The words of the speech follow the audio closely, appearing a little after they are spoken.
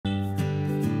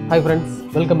Hi friends,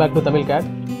 welcome back to Tamil CADD.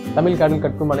 Tamil CADD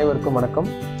கற்கும் அனைவருக்கும் வணக்கம்.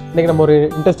 இன்னைக்கு நம்ம ஒரு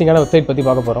இன்ட்ரெஸ்டிங்கான வெப்சைட் பற்றி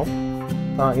பார்க்க போகிறோம்.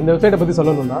 இந்த வெப்சைட்டை பற்றி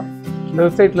சொல்லணும்னா, இந்த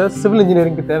வெப்சைட்டில் சிவில்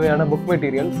இன்ஜினியரிங்க்கு தேவையான book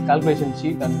materials, calculation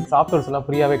sheet and softwares எல்லாம்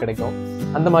ஃப்ரீயாகவே கிடைக்கும்.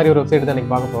 அந்த மாதிரி ஒரு வெப்சைட் தான்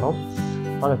இன்றைக்கி பார்க்க போகிறோம்.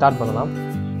 வாங்க ஸ்டார்ட் பண்ணலாம்.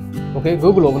 ஓகே,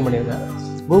 கூகுள் ஓப்பன் பண்ணிடுங்க.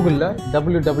 கூகுளில்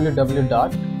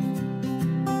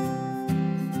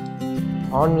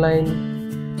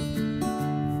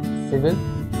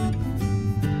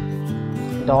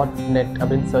www.onlinecivil.net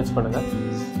அப்படின்னு சர்ச் பண்ணுங்கள்.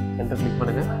 என்டர் கிளிக்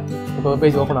பண்ணுங்கள். இப்போ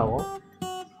பேஜ் ஓப்பன் ஆகும்.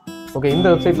 ஓகே, இந்த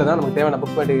வெப்சைட்டில் தான் நமக்கு தேவையான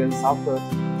book material, software,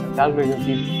 calculation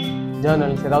sheet,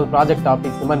 journals, ஏதாவது ப்ராஜெக்ட்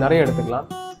டாபிக்ஸ் இந்த மாதிரி நிறைய எடுத்துக்கலாம்.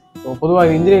 ஸோ பொதுவாக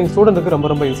இன்ஜினியரிங் ஸ்டூடெண்ட்டுக்கு ரொம்ப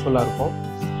ரொம்ப யூஸ்ஃபுல்லாக இருக்கும்.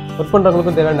 ஒர்க்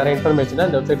பண்ணுறவங்களுக்கும் தேவையான நிறைய இன்ஃபர்மேஷனை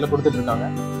இந்த வெப்சைட்டில் கொடுத்துட்ருக்காங்க.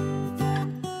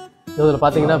 இதில்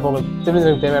பார்த்தீங்கன்னா இப்போ உங்களுக்கு சிவில்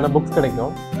இன்ஜினியரிங் தேவையான புக்ஸ்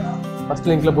கிடைக்கும். ஃபஸ்ட்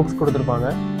லிங்க்கில் புக்ஸ் கொடுத்துருப்பாங்க,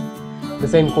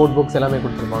 டிசைன் கோட் புக்ஸ் எல்லாமே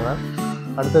கொடுத்துருப்பாங்க.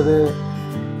 அடுத்தது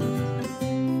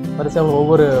வரிசையாக அவங்க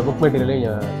ஒவ்வொரு புக்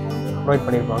மெட்டீரியலையும் ப்ரொவைட்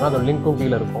பண்ணியிருப்பாங்க. அதோட லிங்க்கும்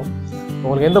கீழே இருக்கும்.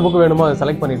 உங்களுக்கு எந்த புக் வேணுமோ அதை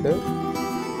செலக்ட் பண்ணிவிட்டு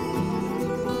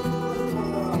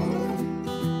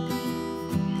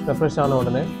ரெஃப்ரெஷ் ஆன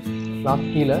உடனே லாஸ்ட்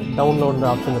கீழே டவுன்லோடுன்ற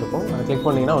ஆப்ஷன் இருக்கும். அதை கிளிக்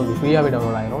பண்ணிங்கன்னா உங்களுக்கு ஃப்ரீயாகவே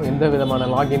டவுன்லோட் ஆகிடும். எந்த விதமான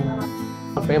லாகின்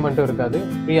பேமெண்ட்டும் இருக்காது.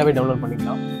 ஃப்ரீயாகவே டவுன்லோட்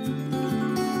பண்ணிக்கலாம்.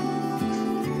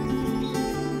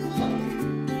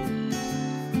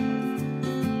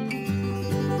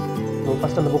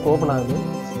 ஃபஸ்ட் அந்த புக் ஓப்பன் ஆகுது.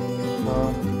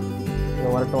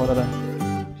 வரட்டும், அதில்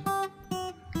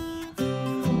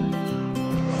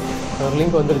ஒரு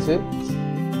லிங்க் வந்துருச்சு.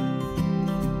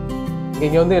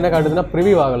 இங்கே வந்து என்ன காட்டுதுன்னா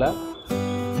ப்ரிவியூ ஆகலை.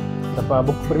 இந்த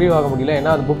புக் ப்ரிவியூ ஆக முடியல,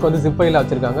 ஏன்னா அந்த புக் வந்து ஜிப் ஃபைலில்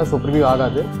வச்சுருக்காங்க. ஸோ ப்ரிவியூ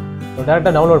ஆகாது. ஸோ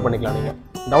டேரெக்டாக டவுன்லோட் பண்ணிக்கலாம். நீங்கள்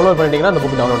டவுன்லோட் பண்ணிட்டீங்கன்னா அந்த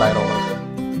புக் டவுன்லோட் ஆகிரும் உங்களுக்கு.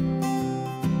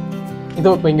 இதோ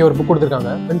இப்போ இங்கே ஒரு புக்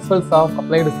கொடுத்துருக்காங்க, principles of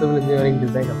applied civil engineering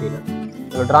design அப்படின்னு.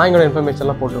 ட்ராயிங்கோட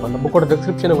இன்ஃபர்மேஷன்லாம் போட்டிருக்கோம். அந்த புக்கோட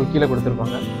டிஸ்கிரிப்ஷன் உங்களுக்கு கீழே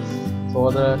கொடுத்துருப்பாங்க. ஸோ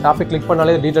அதை டாபிக் கிளிக்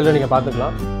பண்ணாலே டீட்டெயிலாக நீங்கள்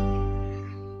பார்த்துக்கலாம்.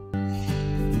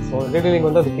 ஸோ டீட்டெயிலிங்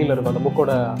வந்து அது கீழே இருக்கும். அந்த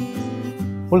புக்கோட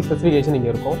ஃபுல் ஸ்பெசிஃபிகேஷன் இங்கே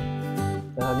இருக்கும்.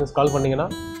 அது ஸ்கால் பண்ணிங்கன்னா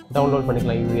டவுன்லோட்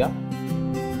பண்ணிக்கலாம் ஈஸியாக.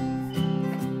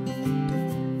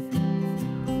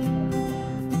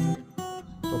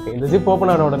 ஓகே, இந்த ஜிப்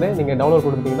ஓப்பன் ஆன உடனே நீங்கள் டவுன்லோட்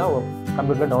கொடுத்துட்டிங்கன்னா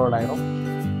கம்ப்யூட்டரில் டவுன்லோட் ஆகிடும்.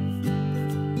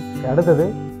 அடுத்தது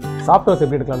சாஃப்ட்வேர்ஸ்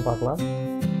எப்படி எடுக்கலான்னு பார்க்கலாம்.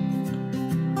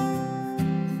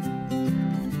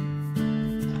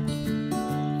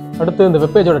 அடுத்து இந்த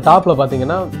வெப்பேஜோட டாப்பில்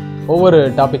பார்த்தீங்கன்னா ஒவ்வொரு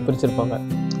டாபிக் பிரிச்சிருப்பாங்க.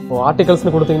 இப்போ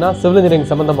ஆர்டிகல்ஸ்னு கொடுத்தீங்கன்னா சிவில்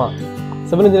இன்ஜினியரிங் சம்மந்தமாக,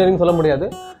 சிவில் இன்ஜினியரிங் சொல்ல முடியாது,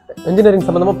 இன்ஜினியரிங்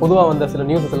சம்மந்தமாக பொதுவாக வந்த சில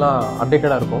நியூஸஸ் எல்லாம்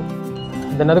அப்டேட்டடாக இருக்கும்.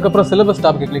 தென் அதுக்கப்புறம் சிலபஸ்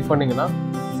டாபிக் கிளிக் பண்ணிங்கன்னா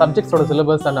சப்ஜெக்ட்ஸோட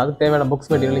சிலபஸ் அண்ட் அதுக்கு தேவையான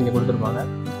புக்ஸ் மெட்டீரியல் இங்கே கொடுத்துருப்பாங்க.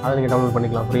 அதை நீங்கள் டவுன்லோட்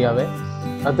பண்ணிக்கலாம் ஃப்ரீயாகவே.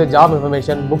 அடுத்து ஜாப்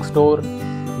இன்ஃபர்மேஷன், புக் ஸ்டோர்,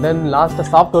 தென் லாஸ்ட்டாக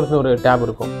சாஃப்ட்வேர்ஸ்னு ஒரு டேப்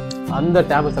இருக்கும். அந்த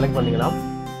டேபை செலக்ட் பண்ணிங்கன்னா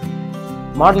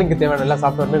மாடலிங்க்கு தேவையான எல்லா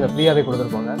சாஃப்ட்வேருமே இங்கே ஃப்ரீயாகவே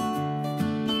கொடுத்துருப்பாங்க.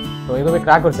 ஸோ எதுவுமே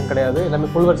கிராக் வெர்ஷன் கிடையாது, எல்லாமே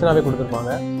ஃபுல் வெர்ஷனாகவே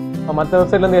கொடுத்துருப்பாங்க. மற்ற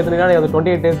வெப்சைட்லேருந்து எடுத்தீங்கன்னா அது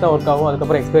 28 days தான் ஒர்க் ஆகும்,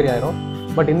 அதுக்கப்புறம் எக்ஸ்பைரி ஆயிரும்.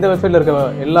 பட் இந்த வெப்சைட்டில் இருக்க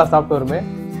எல்லா சாஃப்ட்வேருமே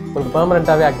உங்களுக்கு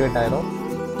பெர்மனெண்ட்டாகவே ஆக்டிவேட் ஆகிடும்.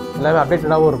 எல்லாமே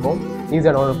அப்டேட்டடாகவும் இருக்கும்.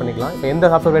 ஈஸியாக டவுன்லோட் பண்ணிக்கலாம். இப்போ எந்த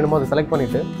சாஃப்ட்வேர் வேணுமோ அதை செலக்ட்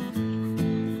பண்ணிவிட்டு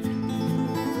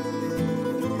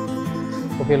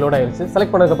ஓகே லோட் ஆகிடுச்சு.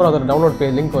 செலக்ட் பண்ணதுக்கப்புறம் அதோட டவுன்லோட்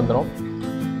பேஜ் லிங்க் வந்துடும்.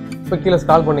 இப்போ கீழே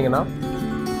ஸ்கால் பண்ணிங்கன்னா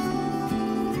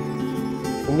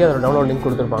இங்கே அதோட டவுன்லோட் லிங்க்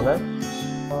கொடுத்துருப்பாங்க.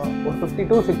 ஒரு 50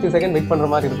 to 60 செகண்ட் வெயிட் பண்ணுற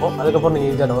மாதிரி இருக்கும். அதுக்கப்புறம்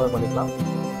நீங்கள் ஈஸியாக டவுன்லோட் பண்ணிக்கலாம்.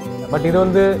 பட் இது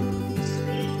வந்து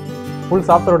ஃபுல்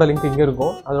சாஃப்ட்வேரோட லிங்க் இங்கே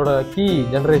இருக்கும். அதோட கீ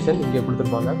ஜென்ரேஷன் இங்கே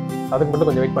கொடுத்துருப்பாங்க. அதுக்கு மட்டும்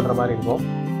கொஞ்சம் வெயிட் பண்ணுற மாதிரி இருக்கும்.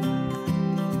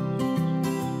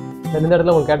 இந்த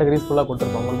இடத்துல உங்களுக்கு கேட்டகரிஸ் ஃபுல்லாக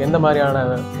கொடுத்துருப்பாங்க. உங்களுக்கு எந்த மாதிரியான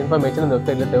இன்ஃபர்மேஷன் இந்த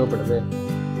வெப்சைட்டில் தேவைப்படுது,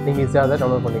 நீங்கள் ஈஸியாக அதை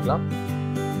டவுன்லோட் பண்ணிக்கலாம்.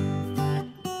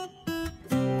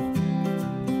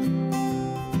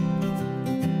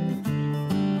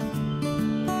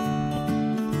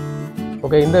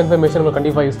 ஓகே, இந்த இன்ஃபர்மேஷன் உங்களுக்கு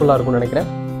கண்டிப்பாக யூஸ்ஃபுல்லாக இருக்கும்னு நினைக்கிறேன்.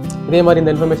 இதே மாதிரி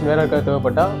இந்த இன்ஃபர்மேஷன் வேறு யாருக்காவது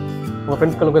தேவைப்பட்டால் உங்கள்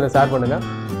ஃப்ரெண்ட்ஸ்களுக்கும் இதை ஷேர் பண்ணுங்கள்.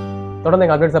 தொடர்ந்து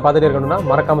எங்கள் அப்டேட்ஸை பார்த்துட்டே இருக்கணும்னா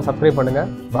மறக்காமல் சப்ஸ்கிரைப் பண்ணுங்கள்.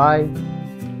 பாய்.